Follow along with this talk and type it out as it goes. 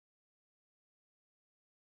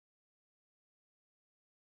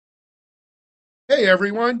Hey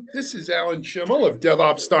everyone, this is Alan Shimel of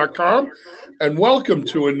DevOps.com, and welcome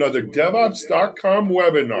to another DevOps.com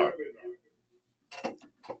webinar.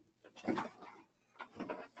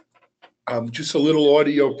 Just a little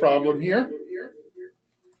audio problem here.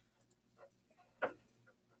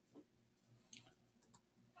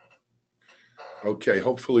 Okay,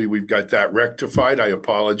 hopefully we've got that rectified. I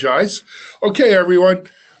apologize. Okay, everyone.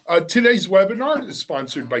 Today's webinar is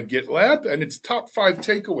sponsored by GitLab, and it's top 5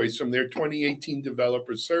 takeaways from their 2018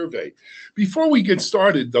 developer survey. Before we get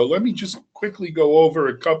started, though, let me just quickly go over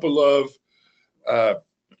a couple of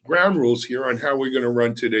ground rules here on how we're going to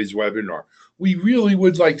run today's webinar. We really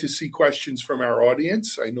would like to see questions from our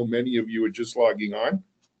audience. I know many of you are just logging on.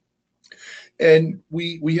 And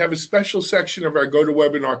we have a special section of our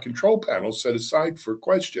GoToWebinar control panel set aside for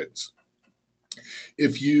questions.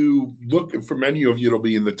 If you look, for many of you, it'll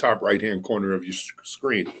be in the top right-hand corner of your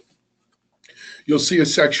screen. You'll see a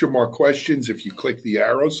section marked questions if you click the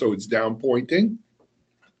arrow, so it's down pointing.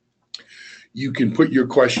 You can put your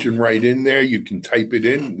question right in there. You can type it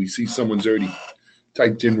in. We see someone's already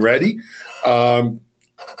typed in ready.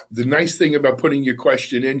 The nice thing about putting your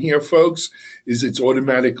question in here, folks, is it's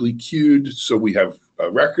automatically queued, so we have a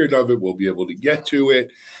record of it. We'll be able to get to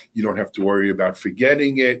it. You don't have to worry about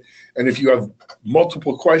forgetting it. And if you have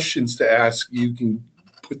multiple questions to ask, you can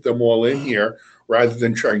put them all in here rather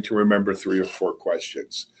than trying to remember 3 or 4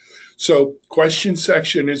 questions. So question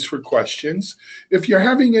section is for questions. If you're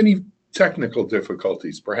having any technical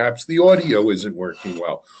difficulties, perhaps the audio isn't working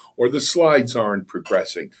well or the slides aren't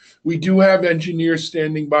progressing, we do have engineers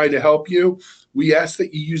standing by to help you. We ask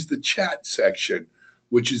that you use the chat section,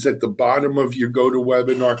 which is at the bottom of your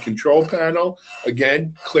GoToWebinar control panel.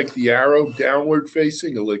 Again, click the arrow downward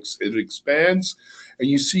facing, it expands, and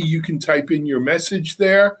you see you can type in your message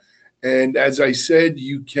there. And as I said,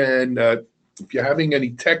 you can, if you're having any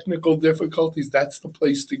technical difficulties, that's the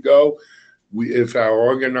place to go. If our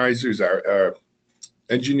organizers, our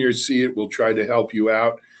engineers see it, we'll try to help you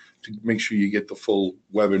out to make sure you get the full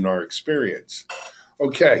webinar experience.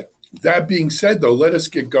 Okay, that being said, though, let us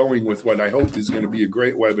get going with what I hope is going to be a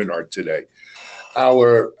great webinar today.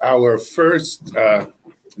 Our first, as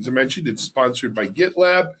I mentioned, it's sponsored by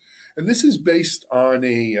GitLab, and this is based on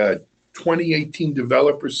a 2018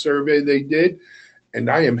 developer survey they did,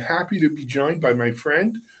 and I am happy to be joined by my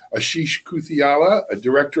friend, Ashish Kuthiala, a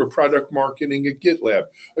director of product marketing at GitLab.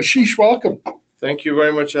 Ashish, welcome. Thank you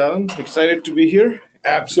very much, Alan. Excited to be here.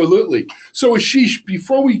 Absolutely. So Ashish,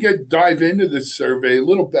 before we dive into this survey, a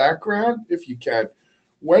little background, if you can.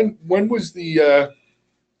 When was the...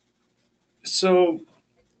 So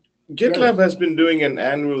GitLab has been doing an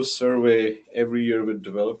annual survey every year with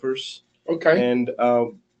developers. Okay. And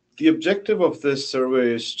the objective of this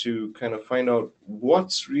survey is to kind of find out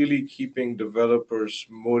what's really keeping developers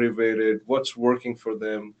motivated, what's working for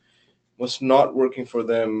them, what's not working for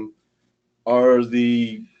them. Are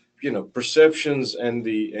the perceptions and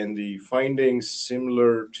the findings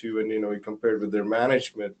similar to, and we compared with their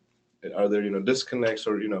management? Are there disconnects,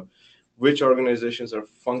 or which organizations are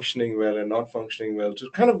functioning well and not functioning well,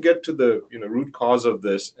 to kind of get to the root cause of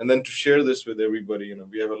this, and then to share this with everybody.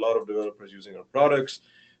 We have a lot of developers using our products.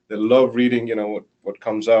 They love reading what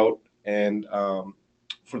comes out. And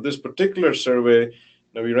for this particular survey,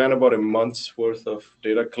 we ran about a month's worth of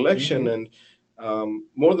data collection, and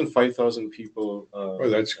more than 5,000 people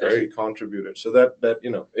that's great. Contributed. So that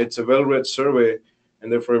it's a well-read survey,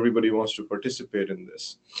 and therefore everybody wants to participate in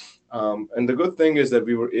this. And the good thing is that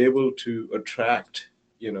we were able to attract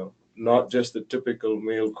not just the typical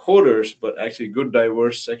male coders, but actually good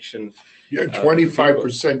diverse section. Yeah,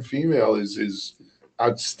 25% female is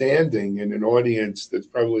outstanding in an audience that's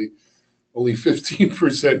probably only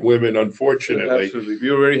 15% women, unfortunately. Absolutely.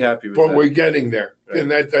 We were very happy with that. But we're getting there. Right. And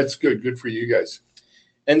that's good. Good for you guys.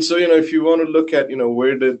 And so, if you want to look at,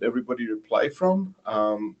 where did everybody reply from?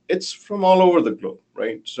 It's from all over the globe,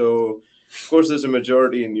 right? So, of course, there's a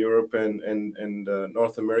majority in Europe and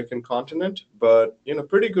North American continent, but,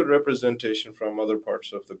 pretty good representation from other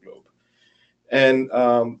parts of the globe. And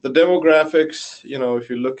the demographics, if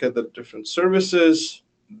you look at the different services,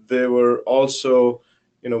 they were also,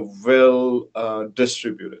 well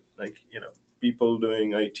distributed, like, people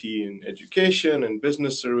doing IT and education and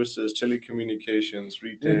business services, telecommunications,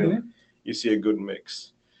 retail. You see a good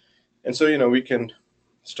mix. And so, we can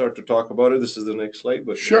start to talk about it. This is the next slide,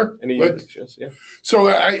 but sure. Any questions? Yeah. So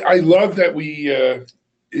I love that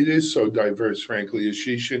it is so diverse, frankly,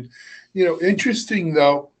 Ashish. And, interesting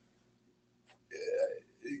though,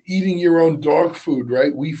 eating your own dog food,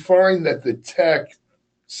 right? We find that the tech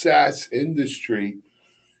SaaS industry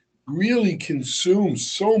really consumes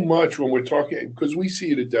so much when we're talking, because we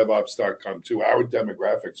see it at DevOps.com too. Our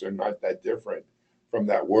demographics are not that different from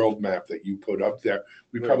that world map that you put up there.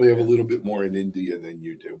 We Right, probably have a yeah. little bit more in India than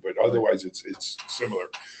you do, but otherwise it's similar.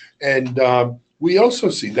 And we also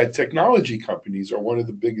see that technology companies are one of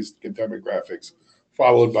the biggest demographics,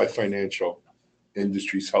 followed by financial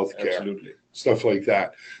industries, healthcare, Absolutely. stuff like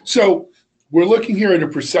that. So we're looking here at a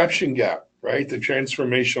perception gap, right? The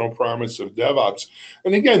transformational promise of DevOps.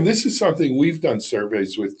 And again, this is something we've done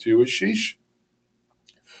surveys with too, Ashish.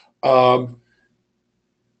 Um,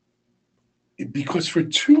 because for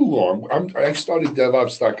too long, I started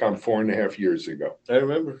DevOps.com 4.5 years ago. I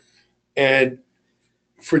remember. And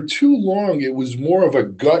for too long, it was more of a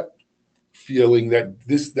gut feeling that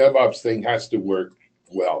this DevOps thing has to work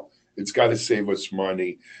well. It's got to save us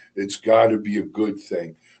money. It's got to be a good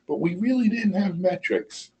thing. But we really didn't have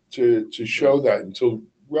metrics to show that until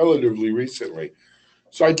relatively recently.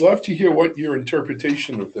 So I'd love to hear what your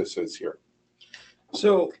interpretation of this is here.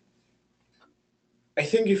 So I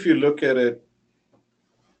think if you look at it,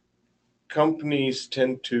 companies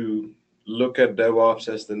tend to look at DevOps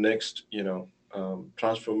as the next,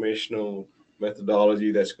 transformational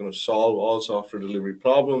methodology that's going to solve all software delivery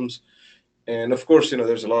problems. And of course,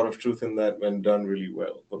 there's a lot of truth in that when done really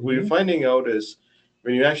well. But what you're finding out is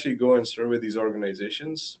when you actually go and survey these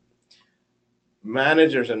organizations,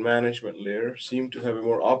 managers and management layer seem to have a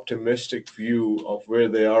more optimistic view of where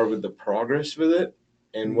they are with the progress with it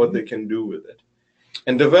and what they can do with it.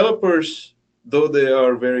 And developers, though they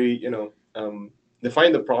are very, they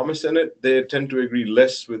find the promise in it, they tend to agree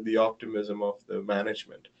less with the optimism of the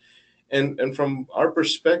management. And from our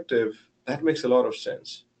perspective, that makes a lot of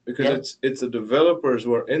sense because it's the developers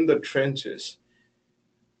who are in the trenches,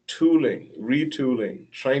 tooling, retooling,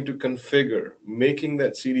 trying to configure, making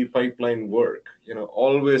that CD pipeline work,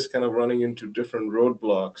 always kind of running into different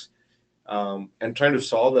roadblocks and trying to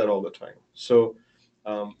solve that all the time. So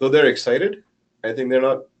though they're excited, I think they're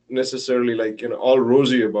not necessarily all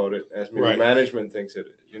rosy about it as maybe management thinks it.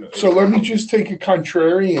 So let me just take a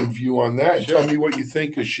contrarian view on that and tell me what you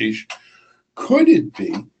think, Ashish. Could it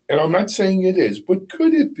be, and I'm not saying it is, but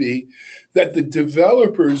could it be that the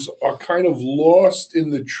developers are kind of lost in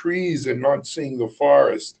the trees and not seeing the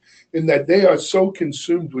forest, in that they are so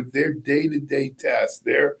consumed with their day-to-day tasks,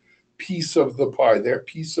 their piece of the pie, their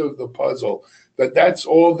piece of the puzzle, that that's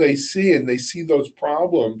all they see, and they see those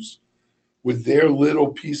problems with their little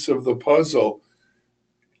piece of the puzzle.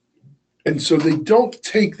 And so they don't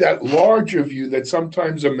take that larger view that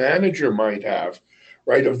sometimes a manager might have,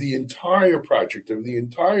 right, of the entire project, of the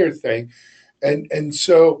entire thing. And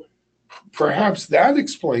so perhaps that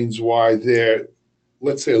explains why they're,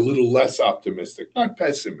 let's say, a little less optimistic, not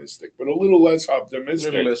pessimistic, but a little less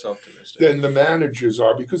optimistic, than the managers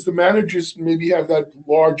are, because the managers maybe have that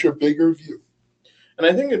larger, bigger view. And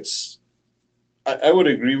I think I would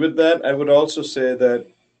agree with that. I would also say that,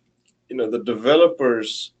 the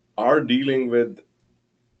developers are dealing with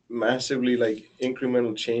massively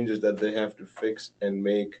incremental changes that they have to fix and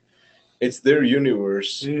make. It's their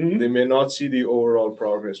universe. They may not see the overall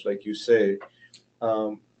progress, like you say.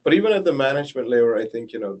 But even at the management layer, I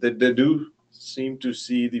think, they do seem to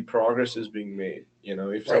see the progress is being made.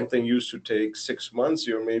 If something used to take 6 months,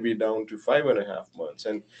 you're maybe down to 5.5 months.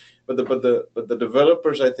 But the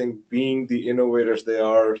developers, I think, being the innovators they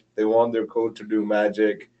are, they want their code to do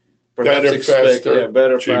magic. Perhaps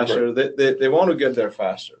better, faster. They want to get there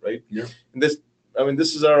faster, right? Yeah. And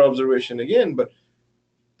this is our observation again, but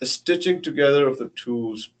the stitching together of the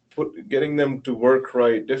tools, getting them to work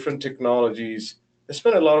right, different technologies, they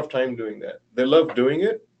spend a lot of time doing that. They love doing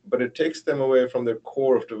it, but it takes them away from their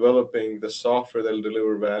core of developing the software that'll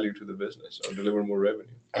deliver value to the business or deliver more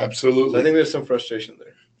revenue. Absolutely. So I think there's some frustration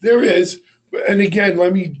there. There is. And again,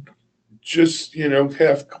 let me just,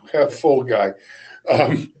 half full guy.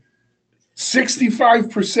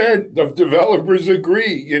 65% of developers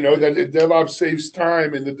agree, that DevOps saves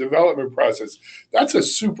time in the development process. That's a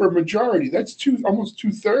super majority. That's almost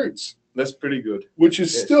 2/3. That's pretty good. Which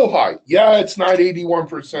is still high. Yeah, it's not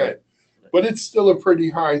 81%, but it's still a pretty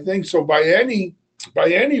high thing. So by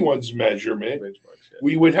anyone's measurement,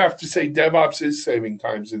 we would have to say DevOps is saving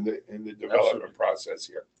times in the development process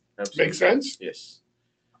here. Absolutely. Make sense? Yes.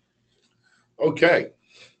 Okay.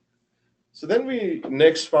 So then we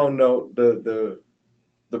next found out the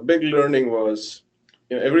big learning was,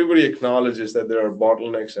 everybody acknowledges that there are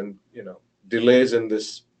bottlenecks and delays in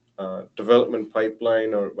this development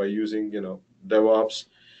pipeline or by using DevOps.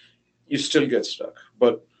 You still get stuck.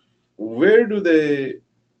 But where do they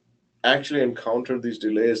actually encounter these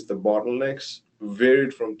delays? The bottlenecks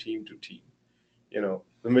varied from team to team.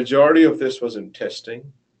 The majority of this was in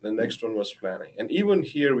testing. The next one was planning. And even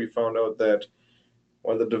here, we found out that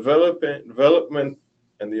while the development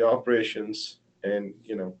and the operations and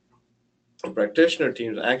the practitioner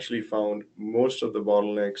teams actually found most of the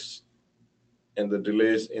bottlenecks and the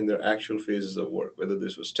delays in their actual phases of work, whether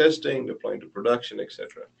this was testing, deploying to production,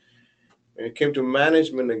 etc. When it came to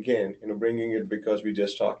management again, bringing it because we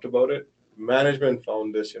just talked about it, management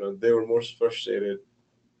found this, they were more frustrated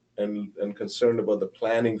and concerned about the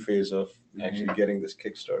planning phase of actually getting this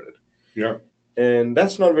kick-started. Yeah. And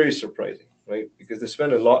that's not very surprising, right? Because they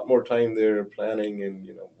spend a lot more time there planning and,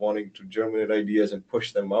 wanting to germinate ideas and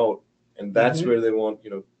push them out. And that's where they want,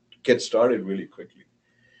 to get started really quickly.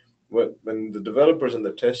 When the developers and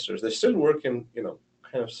the testers, they still work in,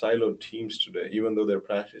 kind of siloed teams today, even though they're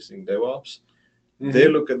practicing DevOps. They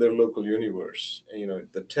look at their local universe and,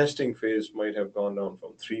 the testing phase might have gone down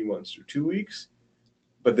from 3 months to 2 weeks,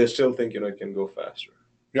 but they still think, it can go faster.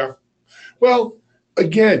 Yeah. Well,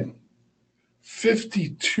 again,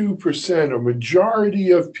 52%, a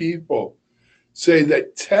majority of people say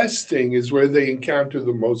that testing is where they encounter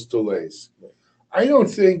the most delays. I don't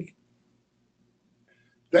think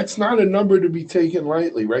that's not a number to be taken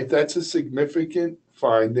lightly, right? That's a significant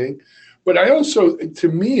finding. But I also, to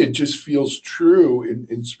me, it just feels true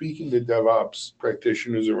in speaking to DevOps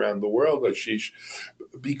practitioners around the world, Ashish,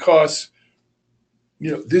 because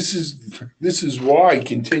this is why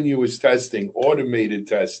continuous testing, automated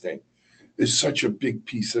testing, is such a big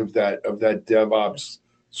piece of that DevOps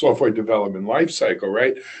software development lifecycle,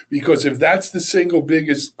 right? Because if that's the single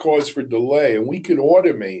biggest cause for delay, and we can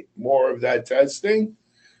automate more of that testing,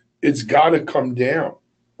 it's got to come down,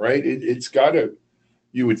 right? It's got to.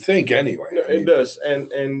 You would think anyway. No, it does,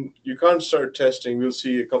 and you can't start testing. We'll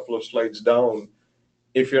see a couple of slides down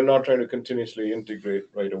if you're not trying to continuously integrate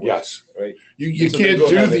right away. Yes, right. You so can't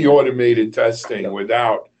do the automated testing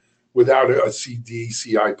without a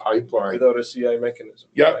CI pipeline, without a CI mechanism.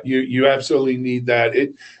 Yeah, right? you absolutely need that.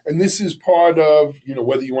 And this is part of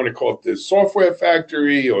whether you want to call it the software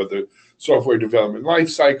factory or the software development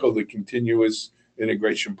lifecycle, the continuous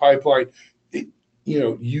integration pipeline.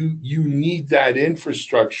 You need that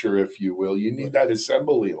infrastructure, if you will. You need that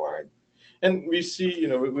assembly line. And we see,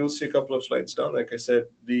 we'll see a couple of slides down. Like I said,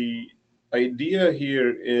 the idea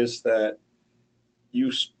here is that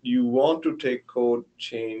you want to take code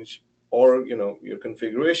change or your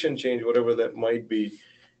configuration change, whatever that might be,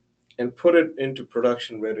 and put it into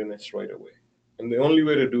production readiness right away. And the only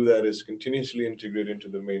way to do that is continuously integrate into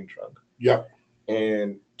the main trunk. Yeah.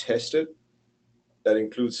 And test it. That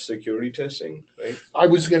includes security testing, right? I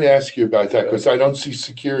was going to ask you about that because I don't see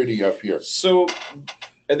security up here. So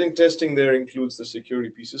I think testing there includes the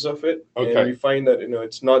security pieces of it. Okay. And we find that,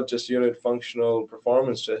 it's not just unit functional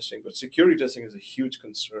performance testing, but security testing is a huge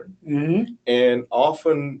concern. And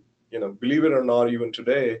often, believe it or not, even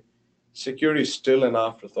today, security is still an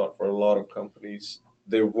afterthought for a lot of companies.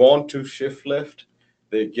 They want to shift left,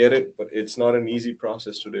 they get it, but it's not an easy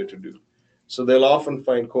process today to do. So they'll often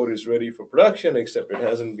find code is ready for production, except it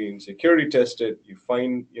hasn't been security tested. You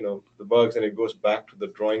find, the bugs, and it goes back to the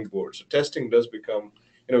drawing board. So testing does become,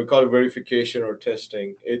 we call it verification or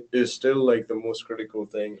testing. It is still like the most critical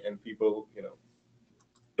thing, and people,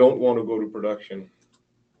 don't want to go to production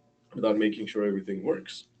without making sure everything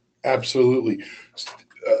works. Absolutely.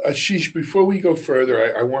 Ashish, before we go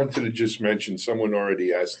further, I wanted to just mention, someone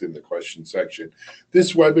already asked in the question section,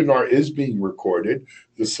 this webinar is being recorded.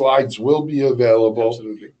 The slides will be available.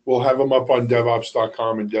 Absolutely. We'll have them up on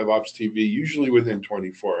DevOps.com and DevOps TV, usually within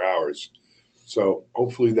 24 hours. So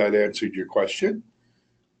hopefully that answered your question,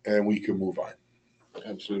 and we can move on.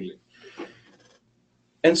 Absolutely.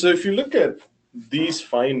 And so if you look at these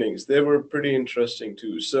findings, they were pretty interesting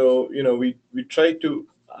too. So, we tried to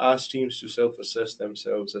ask teams to self-assess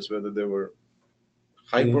themselves as whether they were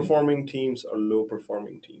high-performing teams or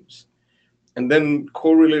low-performing teams, and then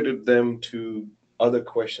correlated them to other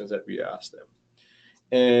questions that we asked them.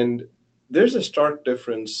 And there's a stark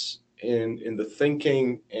difference in the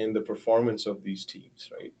thinking and the performance of these teams,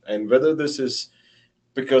 right? And whether this is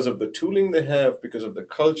because of the tooling they have, because of the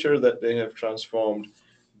culture that they have transformed,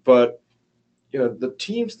 but the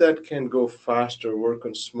teams that can go faster, work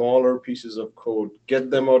on smaller pieces of code, get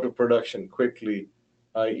them out of production quickly,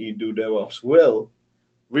 i.e. do DevOps well,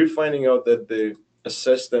 we're finding out that they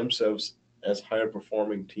assess themselves as higher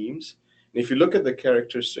performing teams. And if you look at the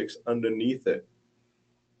characteristics underneath it,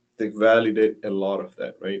 they validate a lot of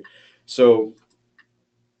that, right? So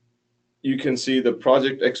you can see the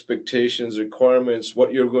project expectations, requirements,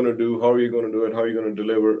 what you're going to do, how are you going to do it, how are you going to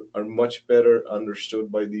deliver, are much better understood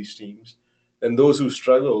by these teams than those who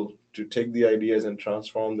struggle to take the ideas and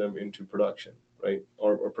transform them into production, right?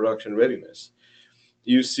 Or production readiness.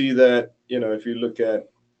 you see that, if you look at,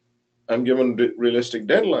 I'm given realistic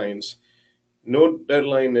deadlines. No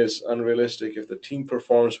deadline is unrealistic. If the team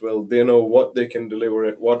performs well, they know what they can deliver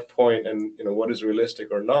at what point, and what is realistic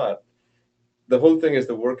or not. The whole thing is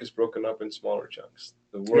the work is broken up in smaller chunks.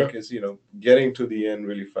 The work is, getting to the end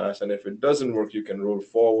really fast. And if it doesn't work, you can roll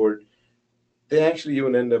forward. They actually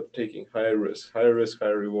even end up taking higher risk, higher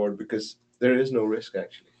reward, because there is no risk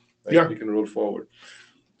actually. Right? Yeah. You can roll forward.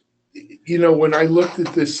 When I looked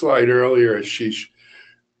at this slide earlier, Ashish,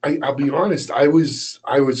 I'll be honest, I was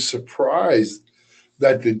surprised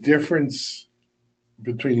that the difference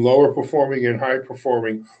between lower performing and high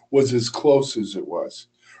performing was as close as it was,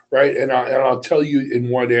 right? And I'll tell you in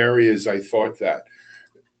what areas I thought that.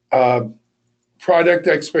 Product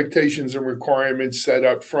expectations and requirements set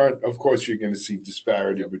up front, of course, you're going to see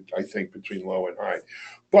disparity, I think, between low and high.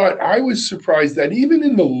 But I was surprised that even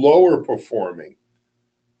in the lower performing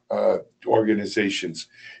organizations,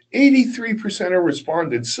 83% of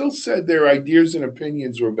respondents still said their ideas and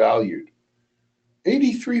opinions were valued.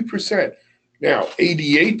 83%. Now,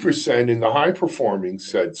 88% in the high performing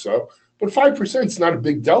said so, but 5% is not a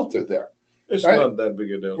big delta there. It's not that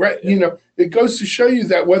big a deal. Right. Yeah. It goes to show you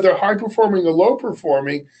that whether high performing or low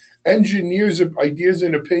performing, engineers of ideas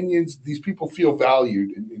and opinions, these people feel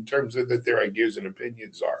valued in terms of that their ideas and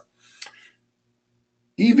opinions are.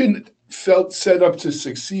 Even felt set up to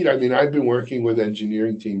succeed. I mean, I've been working with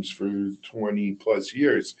engineering teams for 20 plus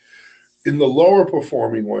years. In the lower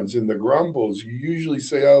performing ones, in the grumbles, you usually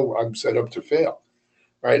say, oh, I'm set up to fail.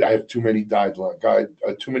 Right, I have too many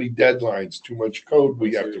deadlines, too much code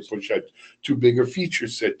we have to push out, too big a feature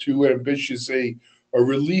set, too ambitious a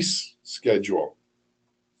release schedule.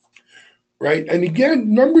 Right, and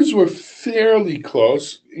again, numbers were fairly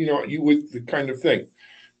close, you with the kind of thing.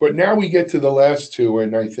 But now we get to the last two,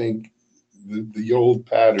 and I think the old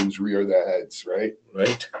patterns rear their heads, right?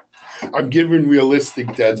 Right. I'm given realistic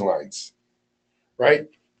deadlines, right?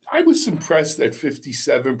 I was impressed that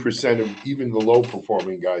 57% of even the low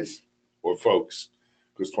performing guys or folks,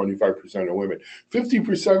 because 25% are women,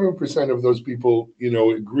 57% of those people,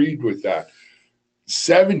 agreed with that.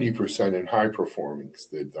 70% in high performance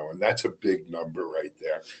did though, and that's a big number right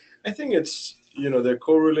there. I think it's, they're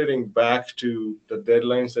correlating back to the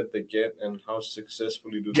deadlines that they get and how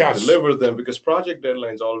successfully do they deliver them, because project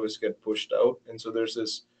deadlines always get pushed out. And so there's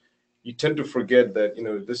this, you tend to forget that,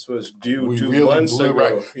 this was due 2 months ago.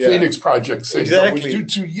 Right. Yeah. Phoenix Project syndrome was due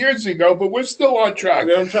 2 years ago, but we're still on track.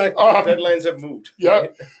 We're on track. Deadlines have moved. Yeah.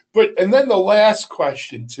 Right? And then the last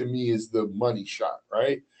question to me is the money shot,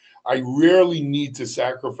 right? I rarely need to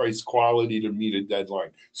sacrifice quality to meet a deadline.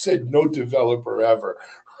 Said no developer ever,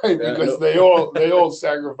 right? Yeah, because they all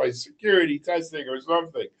sacrifice security testing or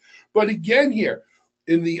something. But again here,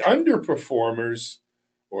 in the underperformers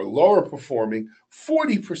or lower performing,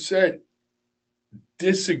 40%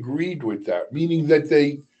 disagreed with that, meaning that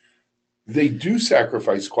they do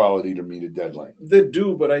sacrifice quality to meet a deadline. They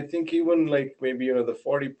do, but I think even like maybe the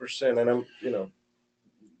 40%, and I'm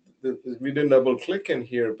we didn't double click in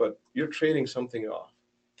here, but you're trading something off.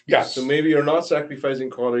 Yes. So maybe you're not sacrificing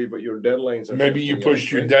quality, but your deadlines are. Maybe you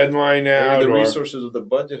pushed your deadline out. Maybe the resources of the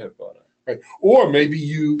budget have gone up. Right. Or maybe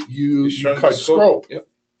you cut scope. Yep.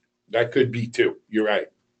 That could be too. You're right.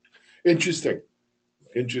 Interesting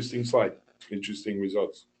slide. Interesting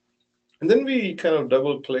results. And then we kind of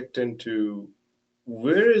double clicked into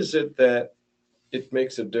where is it that it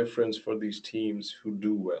makes a difference for these teams who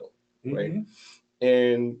do well, right? Mm-hmm.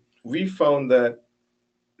 And we found that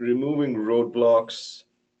removing roadblocks,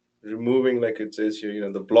 removing, like it says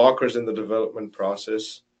here, the blockers in the development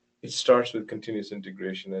process, it starts with continuous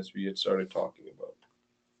integration, as we had started talking about,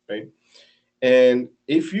 right? And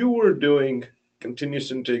if you were doing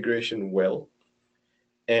continuous integration well,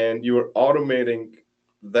 and you were automating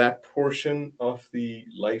that portion of the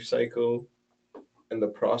life cycle and the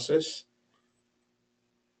process,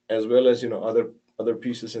 as well as other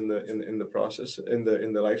pieces in the process in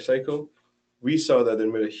the life cycle, we saw that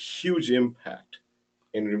it made a huge impact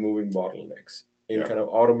in removing bottlenecks, in kind of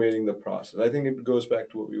automating the process. I think it goes back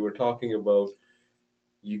to what we were talking about.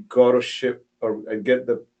 You got to ship or get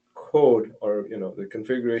the code or the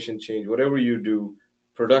configuration change, whatever you do,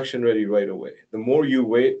 production ready right away. The more you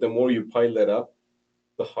wait, the more you pile that up,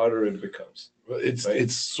 the harder it becomes.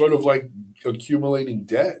 It's sort of like accumulating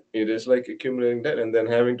debt. It is like accumulating debt, and then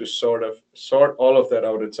having to sort all of that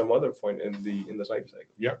out at some other point in the life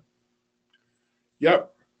cycle. Yeah.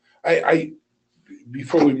 Yep. I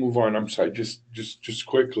before we move on, I'm sorry, just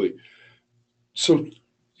quickly. So,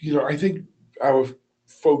 I think our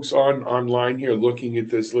folks online here looking at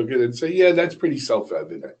this, look at it and say, yeah, that's pretty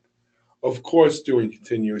self-evident. Of course, doing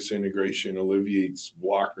continuous integration alleviates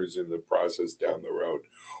blockers in the process down the road.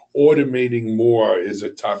 Automating more is a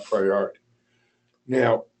top priority.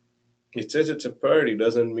 Now, It says it's a priority,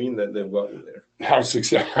 doesn't mean that they've gotten there. how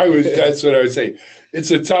success that's what I would say.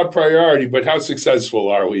 It's a top priority, but how successful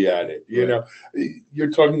are we at it? You know,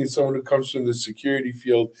 you're talking to someone who comes from the security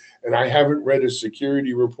field, and I haven't read a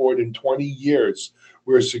security report in 20 years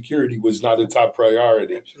where security was not a top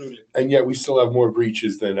priority. Absolutely. And yet we still have more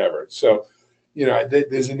breaches than ever. So, you know,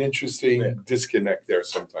 there's an interesting disconnect there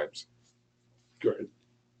sometimes. Go ahead.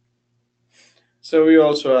 So we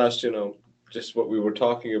also asked, just what we were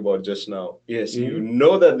talking about just now. Yes, you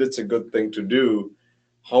know that it's a good thing to do.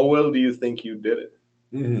 How well do you think you did it?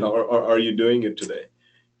 Or are you doing it today?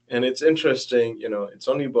 And it's interesting, it's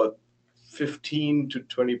only about 15 to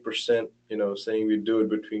 20%, saying we do it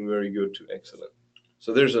between very good to excellent.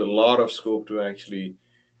 So there's a lot of scope to actually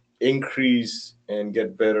increase and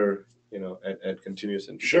get better, at continuous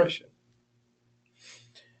integration. Sure.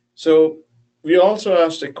 So we also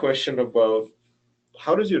asked a question about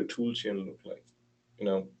how does your tool chain look like?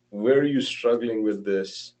 Where are you struggling with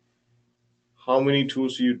this? How many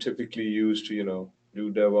tools do you typically use to,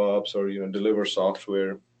 do DevOps or, deliver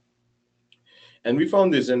software? And we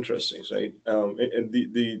found these interesting, right?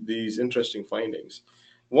 These interesting findings.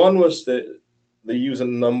 One was that they use a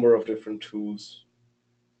number of different tools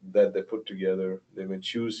that they put together. They may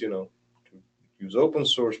choose, to use open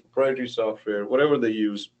source, proprietary software, whatever they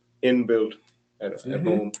use, inbuilt at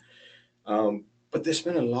home. But they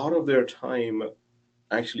spend a lot of their time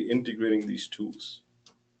actually integrating these tools,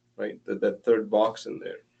 right? That third box in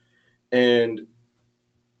there. And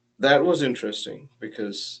that was interesting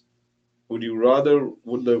because would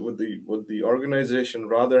the organization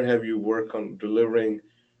rather have you work on delivering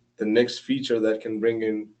the next feature that can bring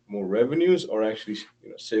in more revenues or actually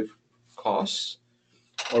save costs?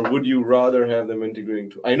 Or would you rather have them integrating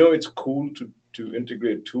tools? I know it's cool to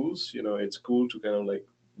integrate tools, it's cool to kind of like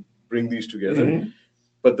bring these together.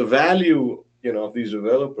 But the value, of these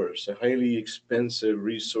developers, a highly expensive,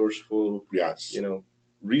 resourceful,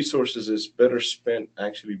 resources is better spent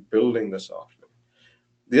actually building the software.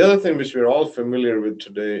 The other thing which we're all familiar with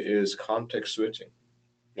today is context switching.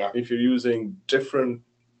 Yeah. If you're using different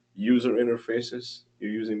user interfaces,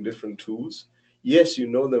 you're using different tools, yes, you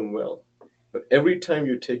know them well. But every time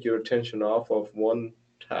you take your attention off of one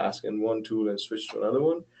task and one tool and switch to another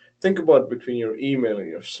one, think about between your email and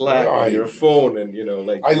your Slack and your phone and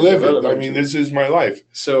I live it. I mean, this is my life.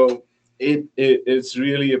 So it's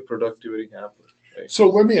really a productivity hamper. Right? So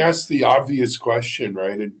let me ask the obvious question,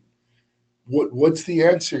 right? And what's the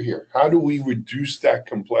answer here? How do we reduce that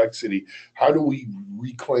complexity? How do we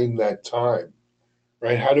reclaim that time?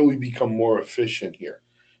 Right? How do we become more efficient here?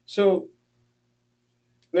 So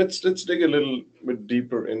let's dig a little bit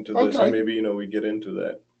deeper into this, and maybe we get into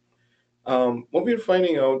that. What we're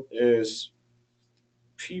finding out is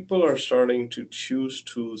people are starting to choose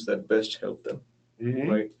tools that best help them,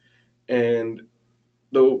 right? And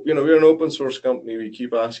though we're an open source company, we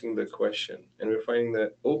keep asking the question, and we're finding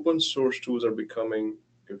that open source tools are becoming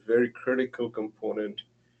a very critical component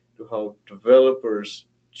to how developers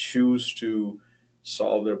choose to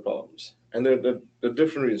solve their problems. And the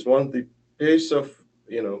different reasons. One, the pace of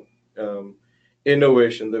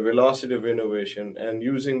innovation, the velocity of innovation, and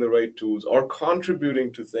using the right tools or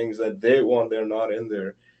contributing to things that they want, they're not in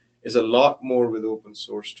there, is a lot more with open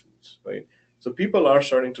source tools, right? So people are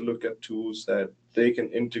starting to look at tools that they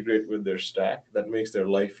can integrate with their stack, that makes their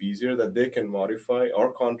life easier, that they can modify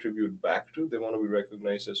or contribute back to. They want to be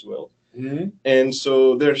recognized as well. And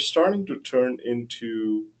so they're starting to turn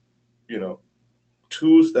into,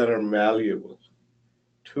 tools that are malleable,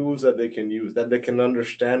 tools that they can use, that they can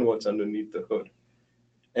understand what's underneath the hood.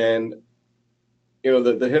 And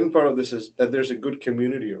the hidden part of this is that there's a good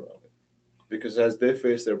community around it, because as they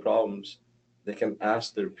face their problems, they can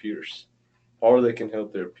ask their peers or they can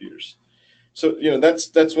help their peers. So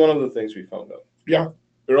that's one of the things we found out. Yeah.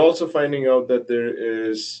 We're also finding out that there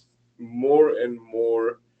is more and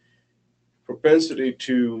more propensity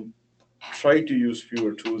to try to use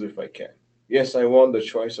fewer tools if I can. Yes, I want the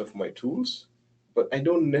choice of my tools, but I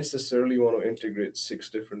don't necessarily want to integrate 6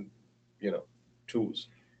 different, tools,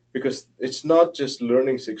 because it's not just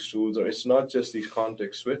learning 6 tools, or it's not just these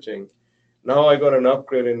context switching. Now I got an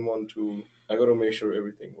upgrade in one tool. I got to make sure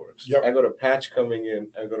everything works. Yep. I got a patch coming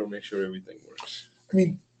in. I got to make sure everything works. I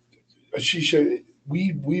mean, Ashish,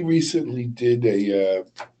 we recently did a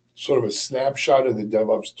sort of a snapshot of the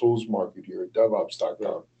DevOps tools market here at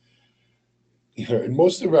DevOps.com. And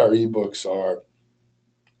most of our ebooks are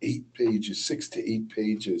 8 pages, 6 to 8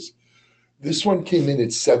 pages. This one came in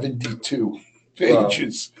at 72. Wow.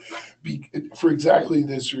 pages for exactly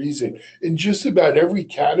this reason. In just about every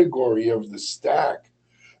category of the stack,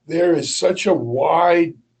 there is such a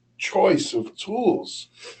wide choice of tools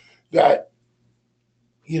that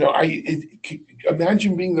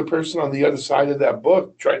imagine being the person on the other side of that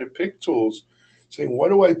book trying to pick tools, saying, "What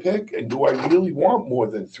do I pick? And do I really want more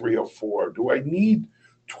than three or four? Do I need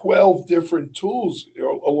 12 different tools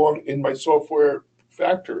along in my software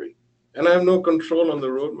factory?" And I have no control on the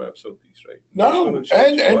roadmaps of these, right? What's going No, to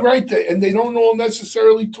change and what? right there, and they don't all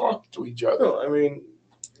necessarily talk to each other. No, I mean,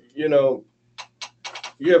 you know,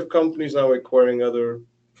 you have companies now acquiring other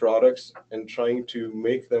products and trying to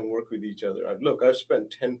make them work with each other. Look, I've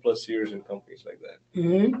spent 10 plus years in companies like that.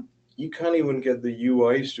 Hmm. You can't even get the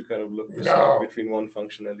UIs to kind of look the same No, between one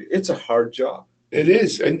functionality. It's a hard job. it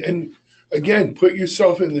is, and again, put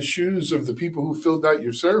yourself in the shoes of the people who filled out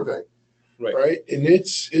your survey, Right. right? And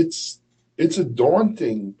it's a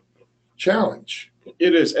daunting challenge.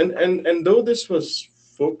 It is. And though this was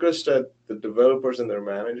focused at the developers and their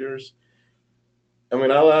managers, I mean,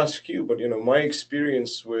 I'll ask you, but my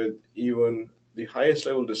experience with even the highest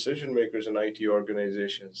level decision makers in IT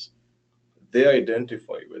organizations, they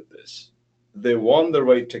identify with this. They want the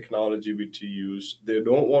right technology to use. They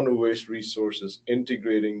don't want to waste resources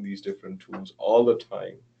integrating these different tools all the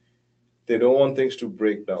time. They don't want things to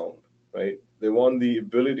break down, right? They want the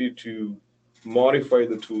ability to modify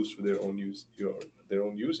the tools for their own use, their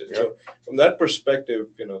own usage. Yeah. So from that perspective,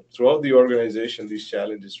 throughout the organization, these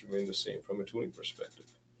challenges remain the same from a tooling perspective.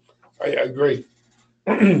 I agree.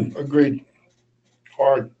 Agreed.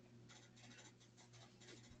 Hard.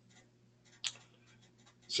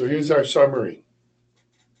 So here's our summary.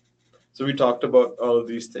 So we talked about all of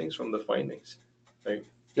these things from the findings, right?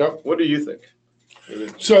 Yep. What do you think?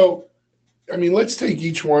 So, I mean, let's take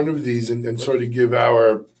each one of these and sort of give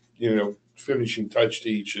our, finishing touch to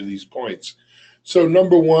each of these points. So,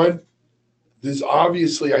 number one, there's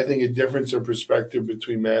obviously, I think, a difference of perspective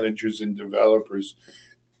between managers and developers.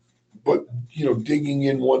 But, digging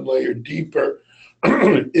in one layer deeper,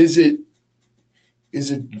 is it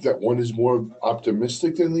that one is more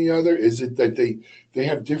optimistic than the other? Is it that they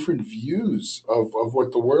have different views of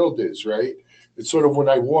what the world is, right? It's sort of when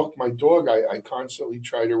I walk my dog, I constantly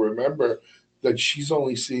try to remember that she's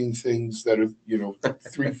only seeing things that are,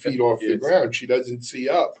 3 feet off the Yes. ground. She doesn't see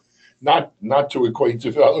up. Not to equate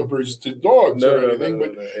developers to dogs No, or no, anything, no,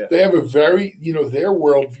 but no, yeah. they have a very, their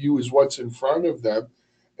worldview is what's in front of them.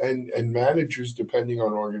 And managers, depending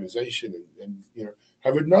on organization, and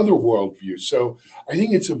have another worldview. So I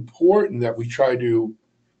think it's important that we try to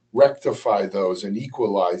rectify those and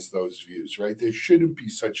equalize those views, right? There shouldn't be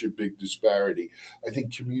such a big disparity. I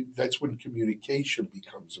think that's when communication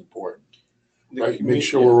becomes important, right? Make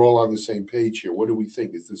sure Yeah. we're all on the same page here. What do we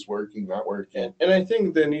think? Is this working, not working? And I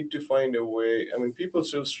think they need to find a way. I mean, people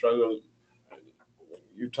still struggle.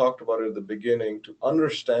 You talked about it at the beginning to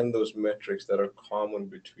understand those metrics that are common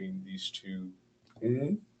between these two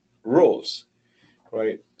Mm-hmm. roles,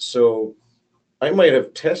 right? So I might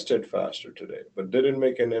have tested faster today, but didn't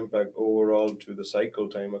make an impact overall to the cycle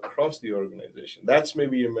time across the organization. That's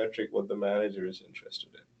maybe a metric what the manager is interested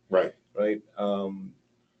in, Right. right?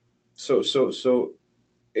 So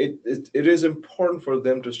it is important for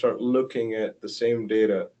them to start looking at the same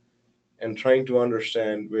data and trying to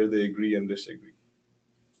understand where they agree and disagree.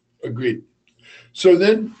 Agreed. So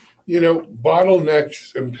then,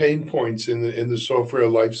 bottlenecks and pain points in the software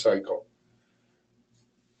life cycle.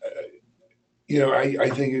 I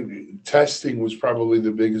think testing was probably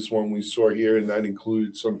the biggest one we saw here, and that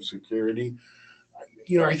included some security.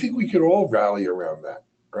 I think we could all rally around that,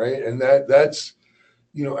 right? And that's,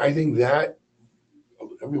 I think that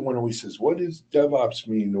everyone always says, what does DevOps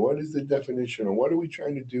mean? What is the definition? Or what are we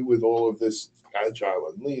trying to do with all of this agile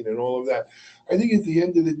and lean and all of that? I think at the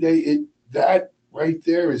end of the day, that right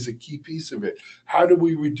there is a key piece of it. How do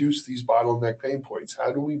we reduce these bottleneck pain points?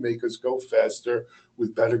 How do we make us go faster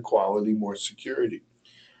with better quality, more security?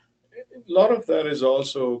 A lot of that is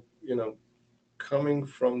also, coming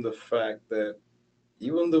from the fact that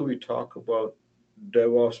even though we talk about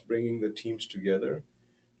DevOps bringing the teams together,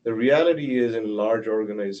 the reality is in large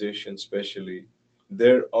organizations, especially,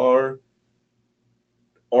 there are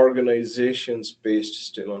organizations based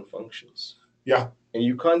still on functions. Yeah. And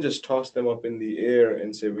you can't just toss them up in the air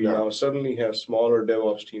and say, we now suddenly have smaller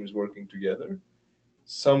DevOps teams working together.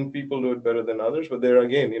 Some people do it better than others, but there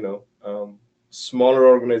again, smaller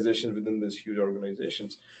organizations within these huge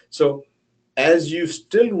organizations. So as you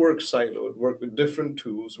still work siloed, work with different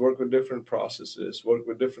tools, work with different processes, work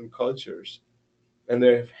with different cultures, and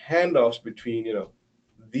there are handoffs between,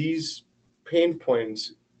 these pain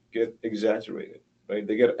points get exaggerated, right?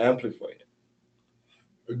 They get amplified.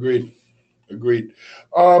 Agreed. Agreed.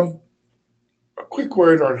 Um, a quick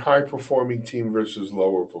word on high performing team versus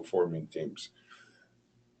lower performing teams.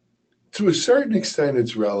 To a certain extent,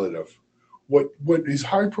 it's relative. What is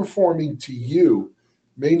high performing to you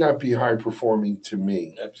may not be high performing to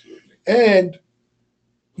me. Absolutely. And,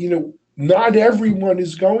 not everyone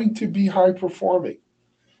is going to be high performing.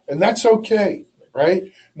 And that's okay,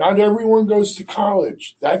 right? Not everyone goes to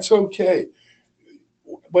college. That's okay.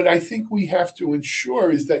 What I think we have to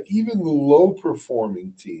ensure is that even the low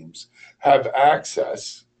performing teams have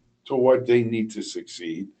access to what they need to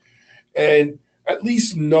succeed and at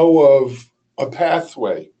least know of a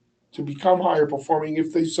pathway to become higher performing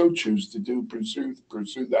if they so choose to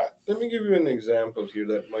pursue that. Let me give you an example here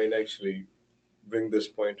that might actually bring this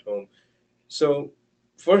point home. So,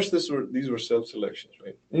 first, these were self selections,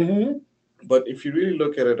 right? Mm-hmm. But if you really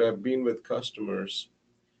look at it, I've been with customers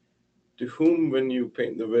to whom, when you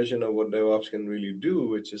paint the vision of what DevOps can really do,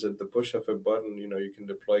 which is at the push of a button, you can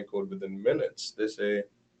deploy code within minutes, they say,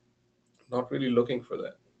 not really looking for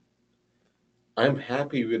that. I'm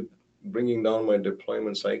happy with bringing down my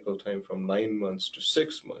deployment cycle time from 9 months to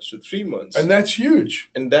 6 months to 3 months. And that's huge.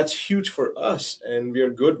 And that's huge for us, and we are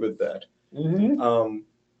good with that. Mm-hmm.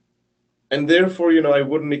 And therefore, I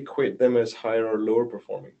wouldn't equate them as higher or lower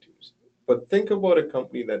performing teams. But think about a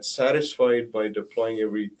company that's satisfied by deploying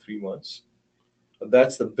every 3 months.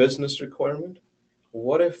 That's the business requirement.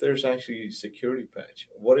 What if there's actually a security patch?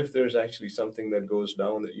 What if there's actually something that goes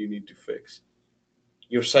down that you need to fix?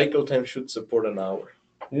 Your cycle time should support an hour,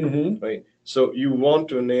 Mm-hmm. right? So you want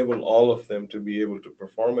to enable all of them to be able to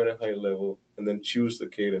perform at a high level and then choose the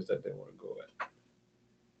cadence that they want to go at.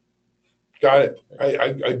 Got it.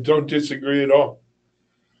 I don't disagree at all.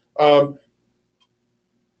 Um,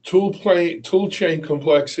 tool chain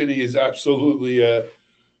complexity is absolutely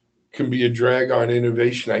can be a drag on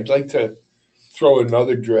innovation. I'd like to throw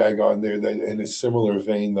another drag on there that in a similar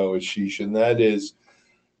vein though, Ashish, and that is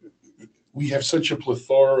we have such a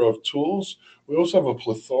plethora of tools. We also have a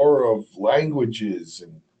plethora of languages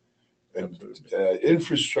and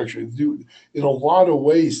infrastructure. In a lot of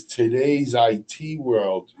ways, today's IT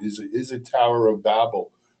world is a Tower of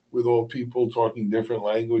Babel with all people talking different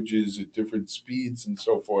languages at different speeds and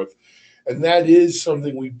so forth. And that is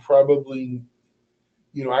something we probably,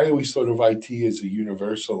 I always thought of IT as a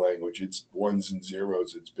universal language. It's ones and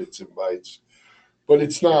zeros, it's bits and bytes. But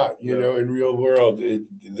it's not, No. in real world,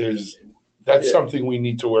 that's Yeah. something we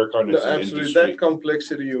need to work on No, as an absolutely. industry. That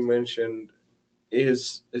complexity you mentioned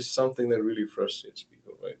is something that really frustrates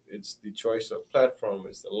people, right? It's the choice of platform,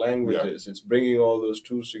 it's the Yeah, languages, it's bringing all those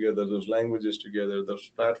tools together, those languages together, those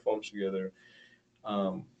platforms together.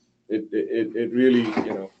 Um, it really,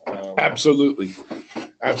 absolutely.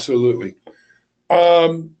 Absolutely.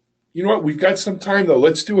 You know what? We've got some time though.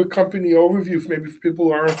 Let's do a company overview if maybe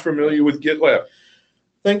people aren't familiar with GitLab.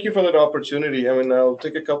 thank you for that opportunity. I mean, I'll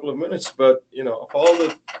take a couple of minutes, but of all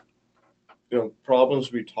the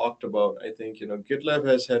problems we talked about, I think GitLab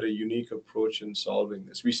has had a unique approach in solving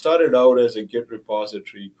this. We started out as a Git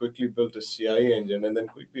repository, quickly built a CI engine, and then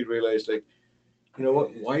quickly realized, like, you know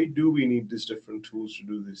what, why do we need these different tools to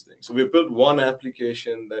do these things? So we built one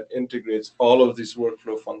application that integrates all of these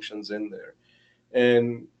workflow functions in there.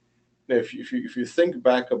 And if you think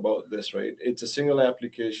back about this, right, it's a single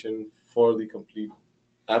application for the complete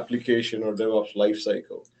application or DevOps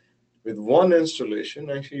lifecycle. With one installation,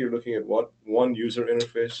 actually, you're looking at what? One user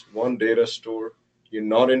interface, one data store. You're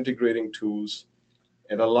not integrating tools.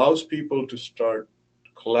 It allows people to start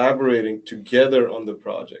collaborating together on the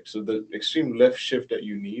project. So the extreme left shift that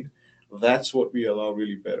you need, that's what we allow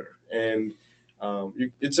really better. And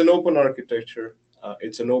it's an open architecture.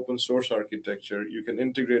 It's an open source architecture. You can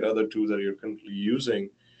integrate other tools that you're currently using.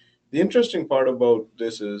 The interesting part about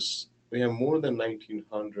this is we have more than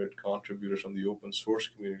 1,900 contributors from the open source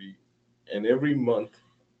community, and every month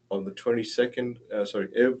on the 22nd,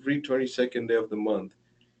 every 22nd day of the month,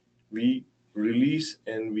 we release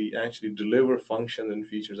and we actually deliver functions and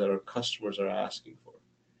features that our customers are asking for.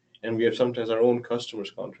 And we have sometimes our own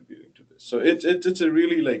customers contributing to this. So it's a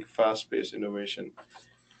really like fast-paced innovation.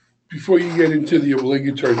 Before you get into the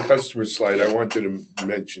obligatory customer slide, I wanted to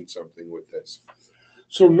mention something with this.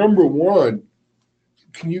 So number one,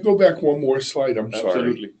 can you go back one more slide? I'm sorry.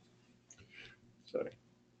 Absolutely. Sorry.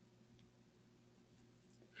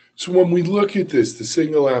 So when we look at this, the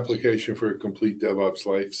single application for a complete DevOps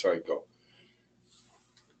lifecycle,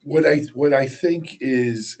 what I think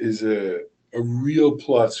is a real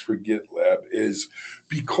plus for GitLab is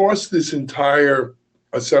because this entire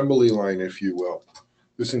assembly line, if you will,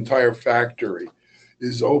 this entire factory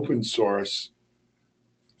is open source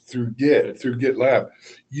through GitLab.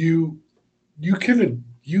 You can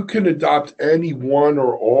you can adopt any one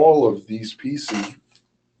or all of these pieces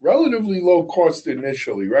relatively low cost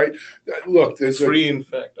initially, right? Look, there's Free, in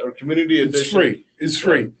fact. Our community it's edition. free. It's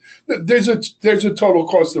free. There's a total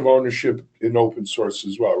cost of ownership in open source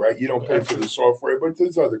as well, right? You don't pay for the software, but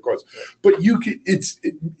there's other costs. But you can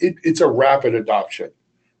it's a rapid adoption,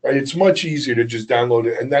 right? It's much easier to just download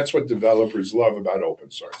it, and that's what developers love about open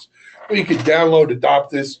source. Well, you can download,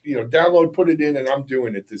 adopt this, download, put it in, and I'm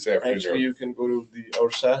doing it this afternoon. Actually, you can go to our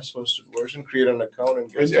SaaS hosted version, create an account,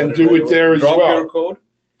 and get and do it there as well. Drop your code.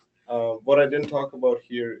 What I didn't talk about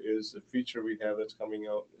here is a feature we have that's coming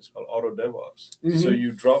out. It's called Auto DevOps. So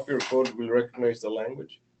you drop your code, we'll recognize the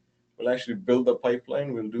language. We'll actually build the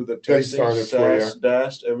pipeline. We'll do the testing, SaaS,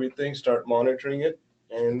 DAST, everything. Start monitoring it,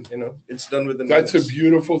 and it's done within minutes. That's a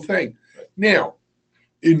beautiful thing. Right. Now,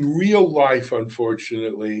 in real life,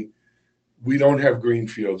 unfortunately, we don't have green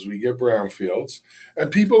fields. We get brown fields, and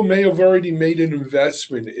people may have already made an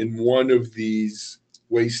investment in one of these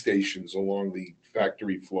way stations along the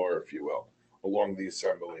factory floor, if you will, along the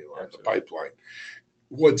assembly line, the pipeline.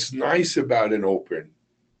 What's nice about an open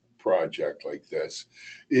project like this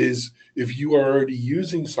is if you are already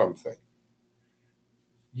using something,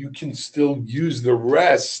 you can still use the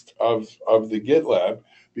rest of the GitLab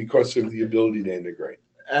because of the ability to integrate.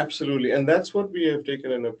 Absolutely. And that's what we have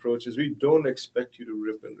taken an approach is we don't expect you to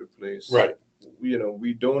rip and replace. Right.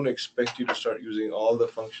 We don't expect you to start using all the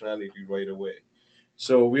functionality right away.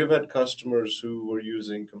 So we've had customers who were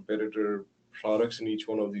using competitor products in each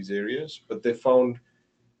one of these areas, but they found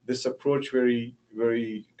this approach very,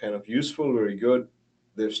 very kind of useful, very good.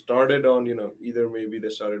 They've started on, either maybe they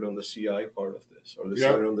started on the CI part of this, or they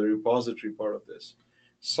started on the repository part of this.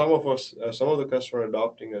 Some of the customers are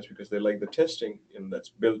adopting us because they like the testing, that's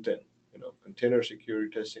built in, container security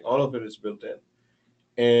testing, all of it is built in.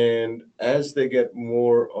 And as they get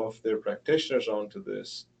more of their practitioners onto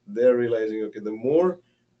this, they're realizing, okay, the more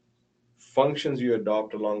functions you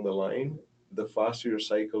adopt along the line, the faster your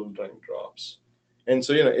cycle time drops. And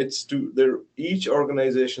so, it's to each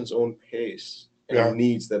organization's own pace and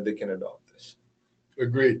needs that they can adopt this.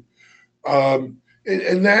 Agreed. And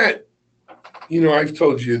that, I've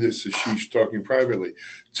told you this, Ashish, talking privately.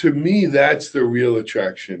 To me, that's the real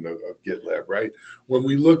attraction of GitLab, right? When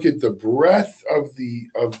we look at the breadth of the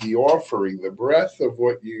offering, the breadth of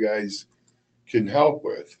what you guys can help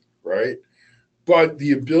with, right? But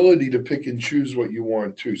the ability to pick and choose what you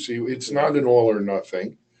want to. See, it's not an all or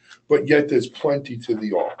nothing, but yet there's plenty to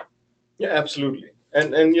the all. Yeah, absolutely.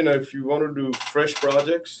 And if you want to do fresh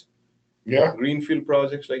projects, greenfield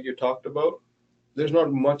projects like you talked about, there's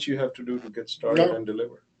not much you have to do to get started and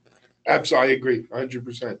deliver. Absolutely, I agree,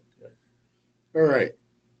 100%. All right.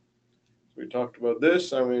 We talked about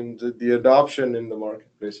this. I mean, the adoption in the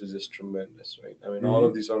marketplace is just tremendous, right? I mean, all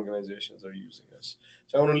of these organizations are using us.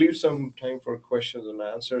 So I want to leave some time for questions and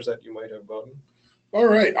answers that you might have gotten. All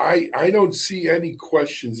right. I don't see any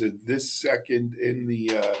questions at this second in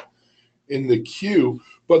the queue,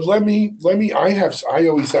 but let me. I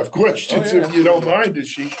always have questions if you don't mind,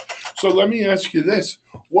 Ashish. So let me ask you this: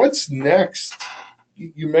 what's next?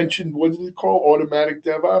 You mentioned, what is it called? Automatic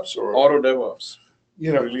DevOps or Auto DevOps?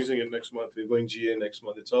 We're releasing it next month. We're going GA next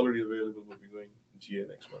month. It's already available, but we're going GA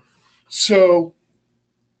next month. So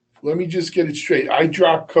let me just get it straight. I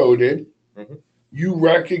drop code in. You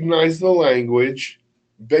recognize the language.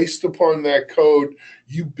 Based upon that code,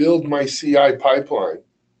 you build my CI pipeline.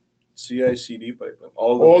 CI/CD pipeline.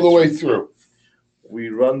 All the way through. We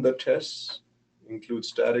run the tests, include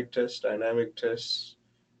static tests, dynamic tests,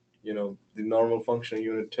 the normal functional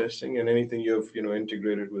unit testing, and anything you have,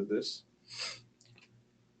 integrated with this.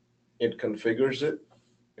 It configures it,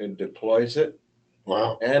 it deploys it,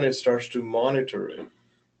 and it starts to monitor it.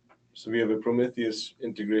 So we have a Prometheus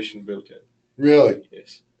integration built in. Really?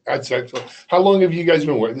 Yes. That's excellent. How long have you guys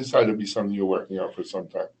been working? This had to be something you're working on for some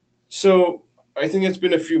time. So I think it's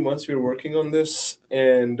been a few months we're working on this,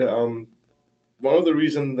 and one of the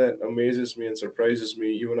reasons that amazes me and surprises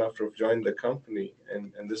me even after I've joined the company,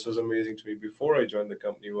 and this was amazing to me before I joined the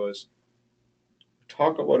company, was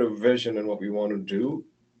talk about a vision and what we want to do,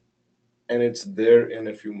 and it's there in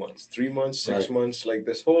a few months, 3 months, 6 months, like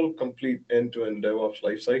this whole complete end-to-end DevOps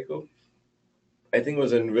lifecycle, I think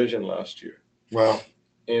was envisioned last year. Wow.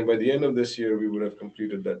 And by the end of this year, we would have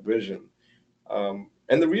completed that vision.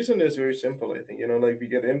 And the reason is very simple, I think. We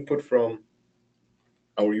get input from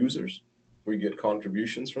our users. We get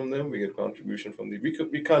contributions from them. We get contribution from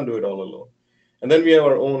we can't do it all alone. And then we have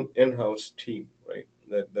our own in-house team, right,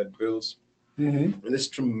 that builds this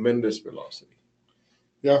tremendous velocity.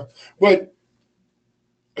 Yeah. But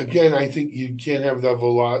again, I think you can't have that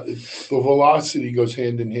velocity. The velocity goes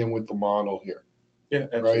hand in hand with the model here. Yeah,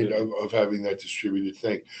 right, absolutely. of having that distributed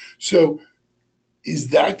thing. So is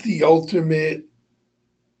that the ultimate,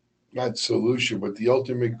 not solution, but the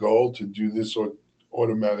ultimate goal to do this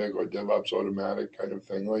automatic or DevOps automatic kind of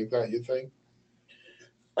thing like that, you think?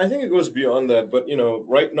 I think it goes beyond that, but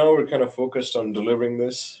right now we're kind of focused on delivering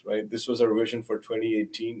this, right? This was our vision for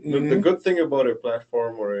 2018. The Hmm. good thing about a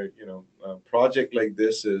platform or a project like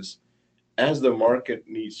this is, as the market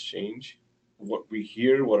needs change, what we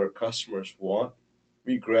hear, what our customers want,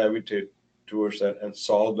 we gravitate towards that and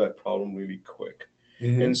solve that problem really quick.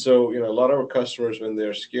 Hmm. And so, a lot of our customers, when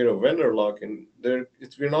they're scared of vendor lock, and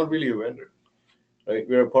we're not really a vendor, right?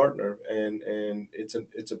 We're a partner, and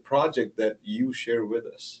it's a project that you share with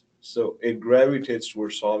us. So it gravitates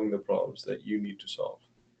towards solving the problems that you need to solve.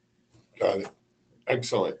 Got it.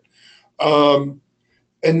 Excellent. Um,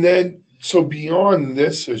 and then, so beyond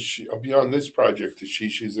this project,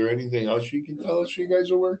 Ashish, is there anything else you can tell us you guys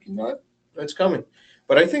are working on? It's coming,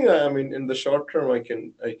 but I think, I mean, in the short term, I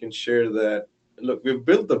can share that. Look, we've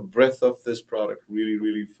built the breadth of this product really,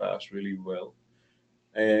 really fast, really well,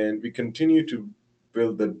 and we continue to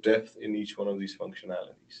build the depth in each one of these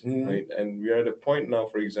functionalities, Mhm. right? And we are at a point now,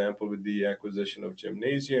 for example, with the acquisition of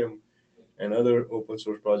Gymnasium and other open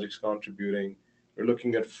source projects contributing. We're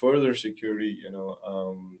looking at further security,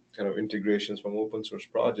 kind of integrations from open source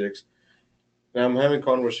projects. And I'm having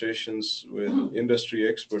conversations with industry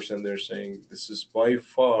experts, and they're saying this is by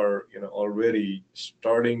far, already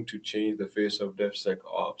starting to change the face of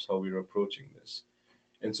DevSecOps, how we're approaching this.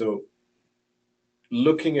 And so,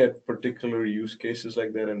 looking at particular use cases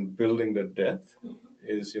like that and building the depth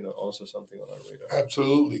is, also something on our radar.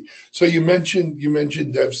 Absolutely. So you mentioned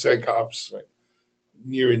DevSecOps, Right.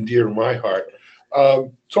 near and dear to my heart.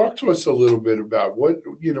 Talk to us a little bit about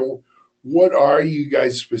what are you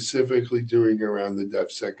guys specifically doing around the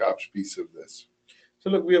DevSecOps piece of this? So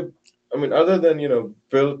look, we have, I mean, other than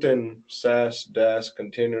built-in SaaS, DaaS,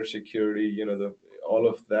 container security, the all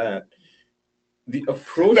of that, the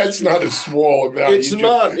approach That's to not a small amount. it's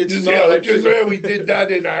not, it's not Yeah, just actually. we did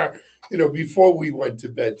that in our, before we went to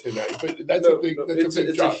bed tonight. But No, no, that's a it's big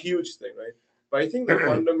it's a job. huge thing, right? But I think the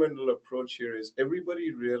fundamental approach here is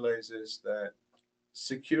everybody realizes that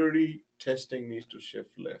security testing needs to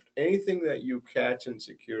shift left. Anything that you catch in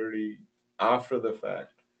security after the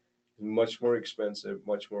fact is much more expensive,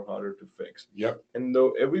 much more harder to fix. Yep. And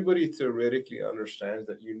though everybody theoretically understands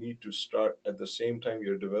that you need to start at the same time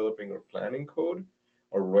you're developing or planning code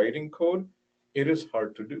or writing code, it is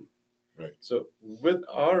hard to do. Right. So with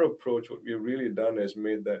our approach, what we've really done is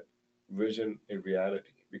made that vision a reality.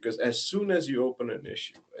 Because as soon as you open an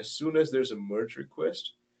issue, as soon as there's a merge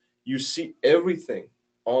request, you see everything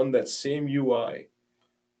on that same UI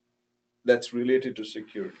that's related to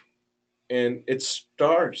security. And it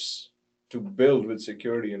starts to build with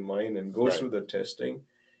security in mind and goes Right. through the testing.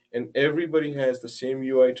 And everybody has the same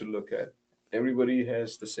UI to look at. Everybody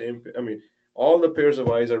has the same, I mean, all the pairs of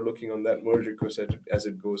eyes are looking on that merge request as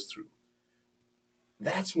it goes through.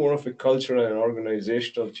 That's more of a cultural and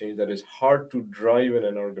organizational change that is hard to drive in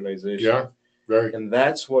an organization. Yeah. Very. And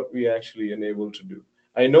that's what we actually enable to do.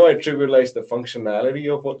 I know I trivialize the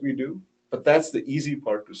functionality of what we do, but that's the easy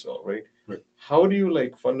part to solve, right? Right. How do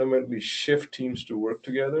you fundamentally shift teams to work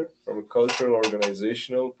together from a cultural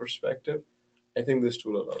organizational perspective? I think this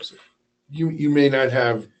tool allows it. You may not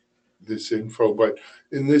have this info, but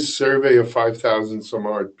in this survey of 5,000 some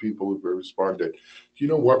odd people who responded, do you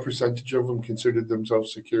know what percentage of them considered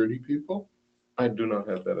themselves security people? I do not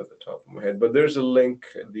have that at the top of my head, but there's a link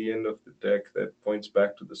at the end of the deck that points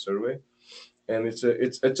back to the survey, and it's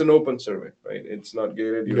an open survey, right? It's not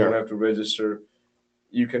gated. You don't Yeah. have to register.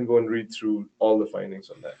 You can go and read through all the findings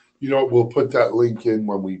on that. We'll put that link in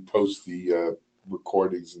when we post the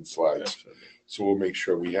recordings and slides. Absolutely. So we'll make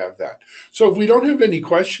sure we have that. So if we don't have any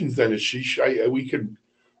questions, then Ashish, we can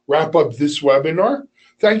wrap up this webinar.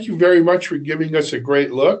 Thank you very much for giving us a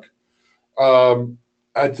great look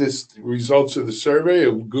at this results of the survey,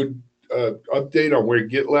 a good update on where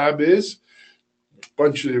GitLab is.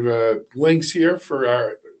 Bunch of links here for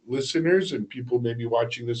our listeners and people maybe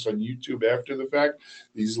watching this on YouTube after the fact.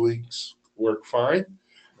 These links work fine,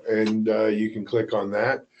 and you can click on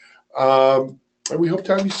that. And we hope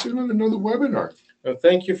to have you soon on another webinar.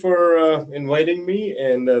 Thank you for inviting me,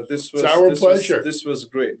 and this was our pleasure. This was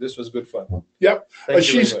great. This was good fun. Yep.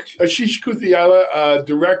 Thank you very much. Ashish Kuthiala,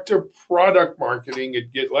 Director Product Marketing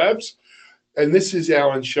at GitLabs. And this is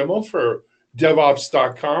Alan Shimel for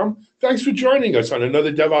DevOps.com. Thanks for joining us on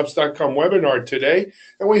another DevOps.com webinar today.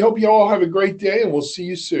 And we hope you all have a great day, and we'll see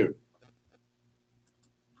you soon.